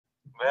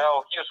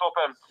Well, here's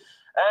hoping.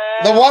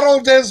 The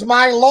world is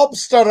my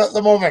lobster at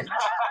the moment.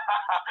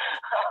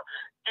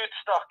 Good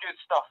stuff, good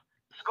stuff.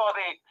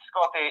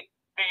 Scottie,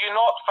 do you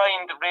not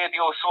find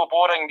radio so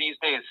boring these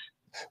days?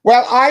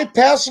 Well, I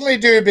personally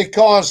do,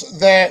 because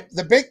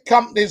the big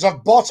companies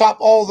have bought up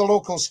all the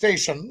local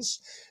stations,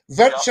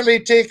 virtually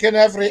taken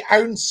every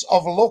ounce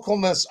of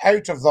localness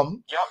out of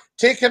them,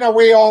 taken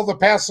away all the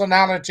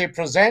personality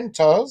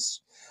presenters,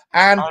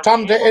 and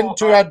turned it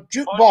into a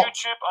jukebox. On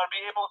YouTube, are we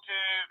able to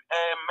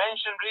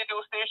mention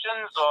radio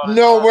stations? Or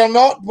no,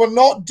 we'll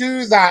not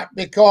do that,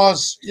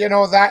 because, you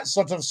know, that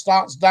sort of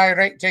starts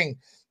directing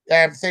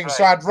things. Right.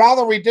 So I'd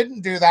rather we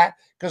didn't do that,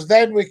 because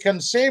then we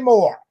can say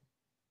more.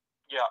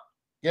 Yeah.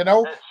 You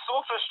know? It's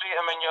so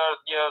frustrating when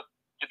you're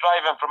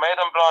driving from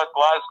Edinburgh,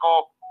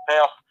 Glasgow,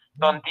 Perth,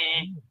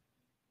 Dundee.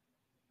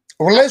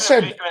 Well,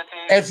 listen,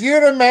 if you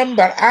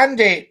remember,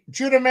 Andy,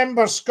 do you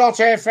remember Scott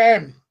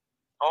FM?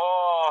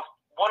 Oh,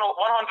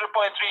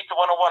 100.3 to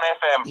 101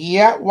 FM.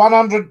 Yeah,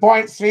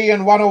 100.3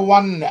 and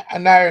 101.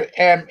 Now,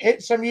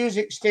 it's a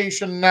music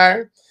station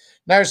now.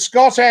 Now,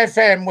 Scott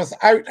FM,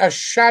 without a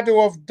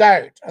shadow of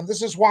doubt, and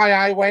this is why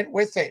I went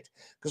with it,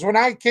 because when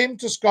I came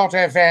to Scott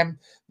FM,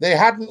 they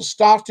hadn't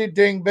started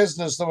doing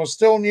business. They were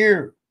still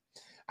new,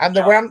 and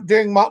they weren't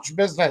doing much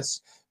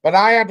business. But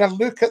I had a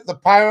look at the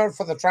power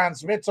for the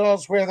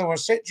transmitters, where they were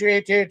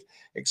situated,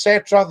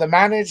 etc., the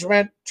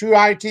management, 2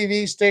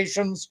 ITV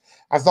stations.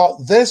 I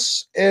thought,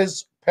 this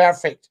is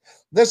perfect.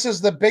 This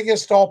is the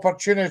biggest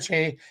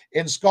opportunity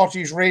in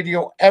Scottish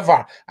radio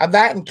ever. And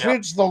that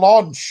includes the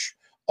launch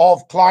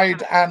of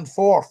Clyde and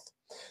Forth.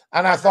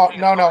 And I thought,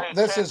 no,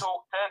 this is 10 to 1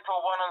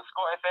 on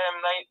Scott FM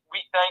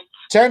weeknights.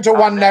 10 to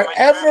 1 now.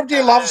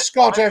 Everybody loves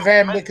Scott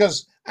FM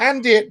because,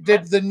 Andy, it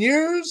did the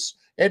news,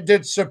 it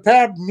did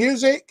superb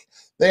music,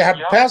 they had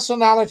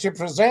personality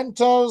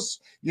presenters,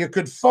 you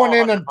could phone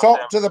in and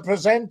talk to the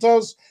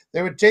presenters,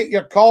 they would take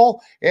your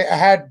call, it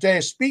had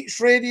speech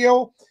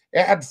radio,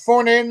 it had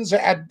phone-ins,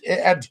 it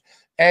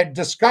had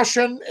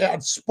discussion, it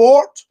had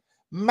sport,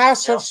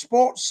 massive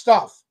sports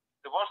stuff.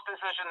 The worst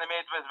decision they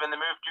made was when they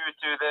moved you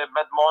to the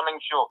mid-morning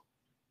show.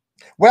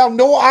 Well,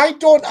 no, I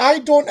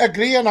don't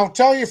agree, and I'll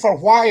tell you for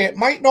why. It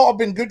might not have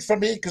been good for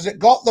me because it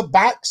got the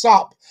backs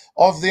up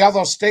of the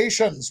other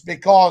stations,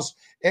 because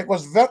it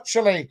was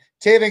virtually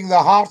tearing the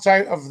heart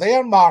out of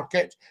their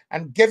market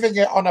and giving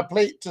it on a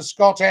plate to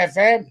Scott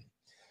FM.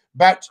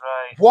 But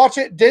what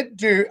it did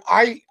do,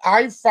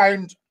 I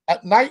found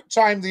at night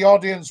time the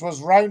audience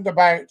was round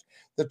about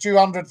the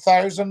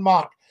 200,000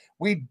 mark.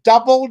 We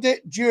doubled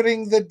it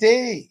during the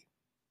day.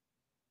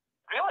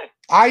 Really?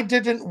 I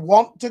didn't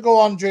want to go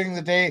on during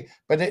the day,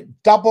 but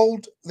it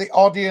doubled the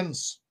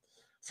audience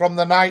from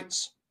the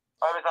nights.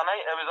 It was a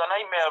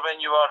nightmare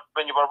when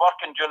you were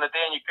working during the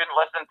day and you couldn't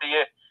listen to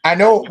you. I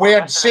know. We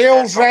had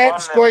sales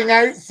reps going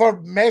out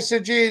for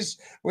messages.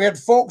 We had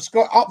folks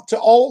go up to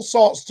all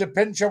sorts to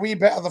pinch a wee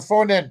bit of the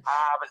phone in.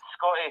 But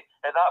Scottie,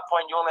 at that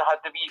point you only had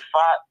the wee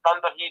fat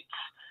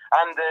Thunderheats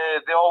and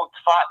the old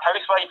fat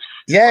housewives.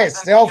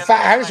 Yes, the old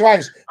fat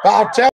housewives. But I'll tell